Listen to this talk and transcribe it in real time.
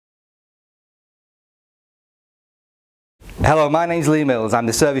Hello, my name's Lee Mills. I'm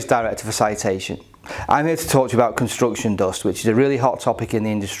the Service Director for Citation. I'm here to talk to you about construction dust, which is a really hot topic in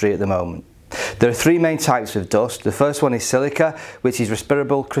the industry at the moment. There are three main types of dust. The first one is silica, which is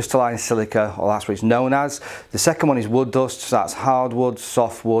respirable crystalline silica, or that's what it's known as. The second one is wood dust, so that's hardwood,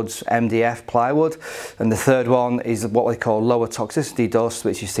 softwoods, MDF, plywood. And the third one is what we call lower toxicity dust,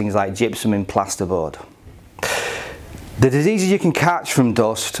 which is things like gypsum and plasterboard. The diseases you can catch from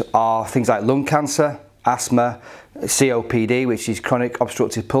dust are things like lung cancer, asthma, COPD, which is chronic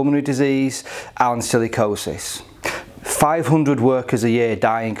obstructive pulmonary disease, and silicosis. 500 workers a year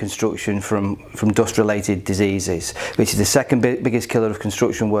die in construction from dust-related diseases, which is the second biggest killer of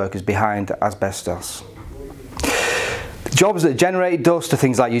construction workers behind asbestos. Jobs that generate dust are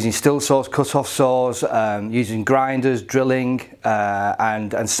things like using still saws, cut-off saws, using grinders, drilling,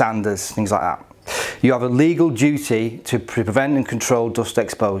 and sanders, things like that. You have a legal duty to prevent and control dust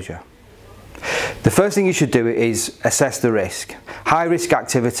exposure. The first thing you should do is assess the risk. High risk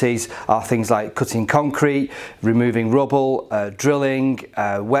activities are things like cutting concrete, removing rubble, drilling,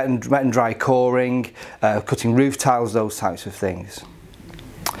 wet and dry coring, cutting roof tiles, those types of things.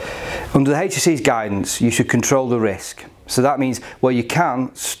 Under the HSE's guidance, you should control the risk. So that means where you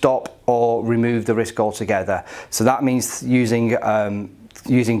can, stop or remove the risk altogether. So that means using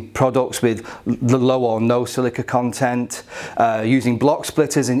products with low or no silica content, using block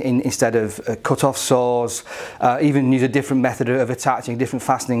splitters instead of cut-off saws, even use a different method of attaching, different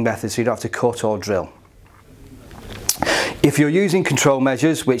fastening methods so you don't have to cut or drill. If you're using control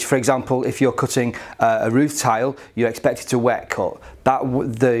measures, which for example if you're cutting a roof tile, you're expected to wet cut.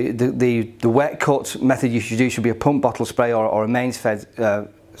 The wet cut method you should use should be a pump bottle spray or a mains fed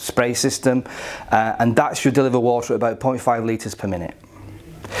spray system, and that should deliver water at about 0.5 litres per minute.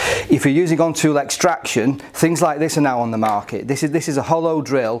 If you're using on-tool extraction, things like this are now on the market. This is a hollow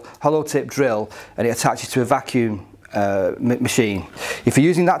tip drill, and it attaches to a vacuum machine. If you're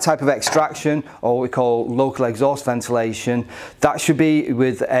using that type of extraction, or what we call local exhaust ventilation, that should be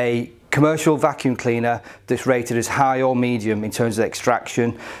with a commercial vacuum cleaner that's rated as high or medium in terms of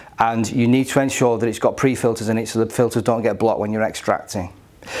extraction, and you need to ensure that it's got pre-filters in it so the filters don't get blocked when you're extracting.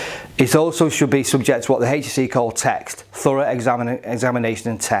 It also should be subject to what the HSE call TEXT, thorough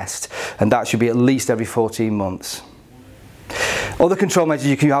examination and test, and that should be at least every 14 months. Other control measures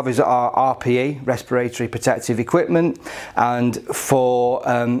you can have are RPE, respiratory protective equipment, and for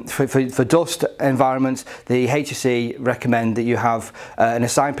dust environments, the HSE recommend that you have an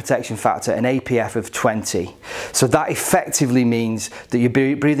assigned protection factor, an APF of 20. So that effectively means that you're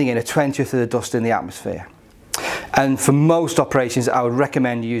breathing in a 20th of the dust in the atmosphere. And for most operations, I would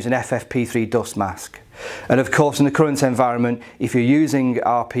recommend you use an FFP3 dust mask. And of course, in the current environment, if you're using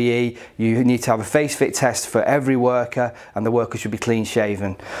RPE, you need to have a face fit test for every worker, and the worker should be clean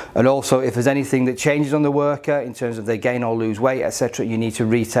shaven. And also, if there's anything that changes on the worker in terms of they gain or lose weight, etc., you need to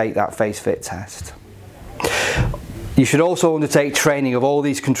retake that face fit test. You should also undertake training of all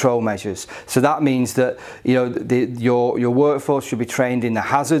these control measures. So that means that your workforce should be trained in the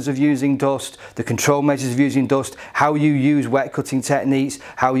hazards of using dust, the control measures of using dust, how you use wet cutting techniques,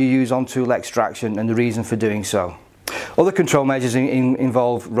 how you use on-tool extraction, and the reason for doing so. Other control measures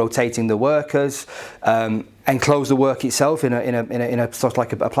involve rotating the workers, enclose the work itself in a sort of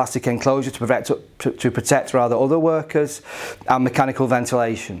like a plastic enclosure to protect other workers, and mechanical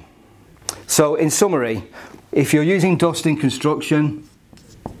ventilation. So in summary, if you're using dust in construction,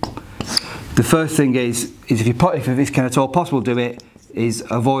 the first thing is if it's at all possible, do it, is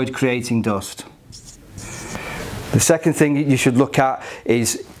avoid creating dust. The second thing you should look at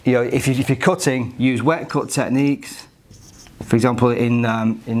is, if you're cutting, use wet cut techniques, for example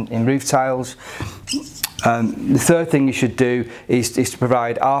in roof tiles. The third thing you should do is to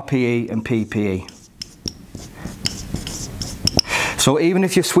provide RPE and PPE. So even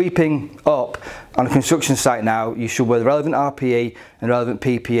if you're sweeping up on a construction site now, you should wear the relevant RPE and relevant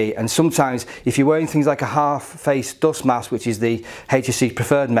PPE. And sometimes, if you're wearing things like a half-face dust mask, which is the HSE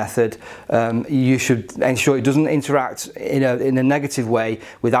preferred method, you should ensure it doesn't interact in a negative way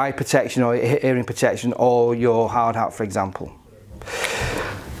with eye protection or hearing protection or your hard hat, for example.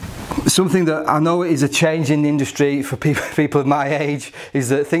 Something that I know is a change in the industry for people of my age is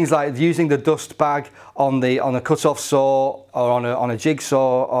that things like using the dust bag on a cut-off saw or on a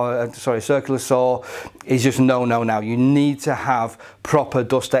jigsaw or a circular saw is just no now. You need to have proper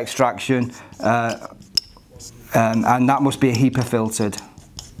dust extraction, and that must be HEPA filtered,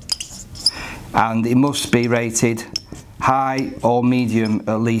 and it must be rated high or medium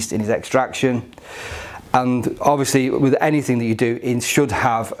at least in its extraction. And obviously with anything that you do, it should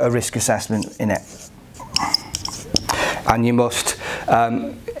have a risk assessment in it. And you must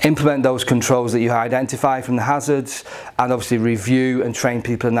implement those controls that you identify from the hazards, and obviously review and train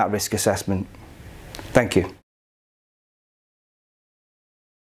people in that risk assessment. Thank you.